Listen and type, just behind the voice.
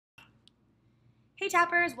Hey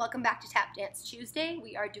Tappers, welcome back to Tap Dance Tuesday.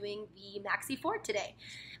 We are doing the Maxiford today.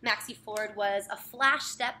 Maxiford was a flash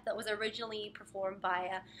step that was originally performed by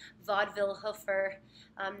a vaudeville hoofer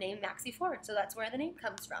named Maxiford, so that's where the name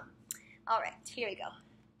comes from. All right, here we go.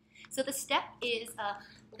 So the step is a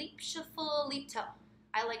leap, shuffle, leap toe.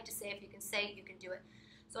 I like to say, if you can say it, you can do it.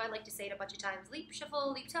 So I like to say it a bunch of times, leap,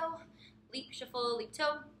 shuffle, leap toe, leap, shuffle, leap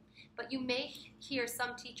toe. But you may hear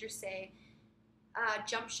some teachers say,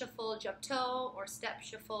 jump, shuffle, jump toe, or step,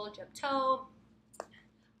 shuffle, jump toe.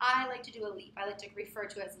 I like to do a leap. I like to refer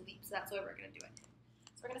to it as a leap, so that's the way we're going to do it.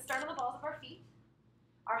 So we're going to start on the balls of our feet,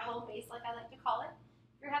 our home base, like I like to call it.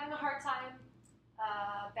 If you're having a hard time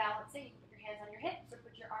balancing, you can put your hands on your hips or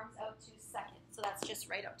put your arms out to second. So that's just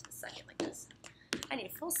right up to the second, like this. I need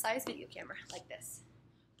a full-size video camera, like this,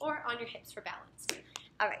 or on your hips for balance.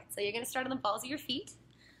 All right, so you're going to start on the balls of your feet.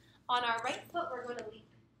 On our right foot, we're going to leap.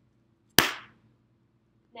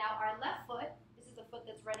 Now our left foot, this is the foot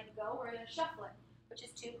that's ready to go, we're going to shuffle it, which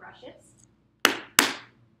is 2 brushes.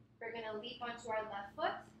 We're going to leap onto our left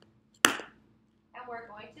foot, and we're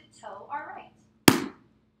going to toe our right.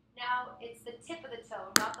 Now it's the tip of the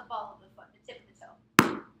toe, not the ball of the foot, the tip of the toe.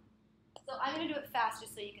 So I'm going to do it fast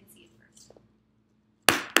just so you can see it first.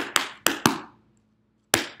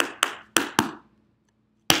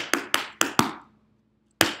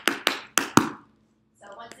 So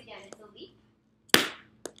once again, it's a leap.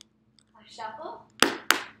 Shuffle,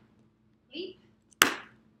 leap,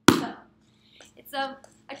 toe. It's a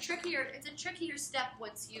trickier step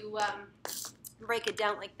once you break it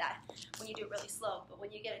down like that, when you do it really slow. But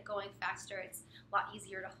when you get it going faster, it's a lot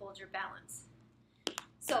easier to hold your balance.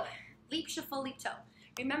 So, leap, shuffle, leap, toe.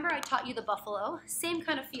 Remember I taught you the buffalo? Same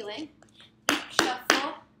kind of feeling. Leap,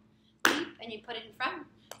 shuffle, leap, and you put it in front.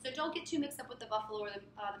 So don't get too mixed up with the buffalo or the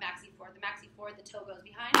Maxiford. The Maxiford, the toe goes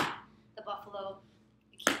behind. The buffalo,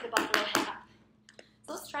 keep the buffalo head up.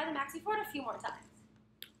 So let's try the Maxiford a few more times.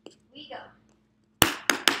 We go.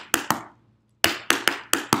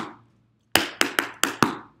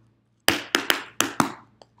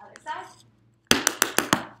 Other side.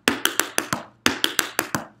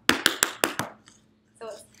 So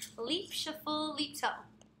it's leap, shuffle, leap, toe.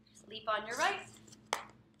 Leap on your right.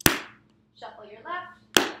 Shuffle your left.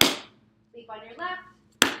 Leap on your left.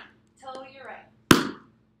 Toe your right.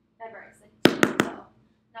 Remember, it's the toe,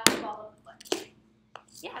 not the ball of the foot.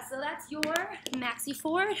 Yeah, so that's your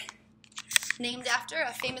Maxiford, named after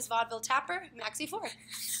a famous vaudeville tapper, Maxiford.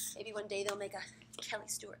 Maybe one day they'll make a Kelly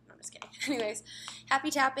Stewart. No, I'm just kidding. Anyways,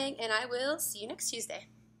 happy tapping, and I will see you next Tuesday.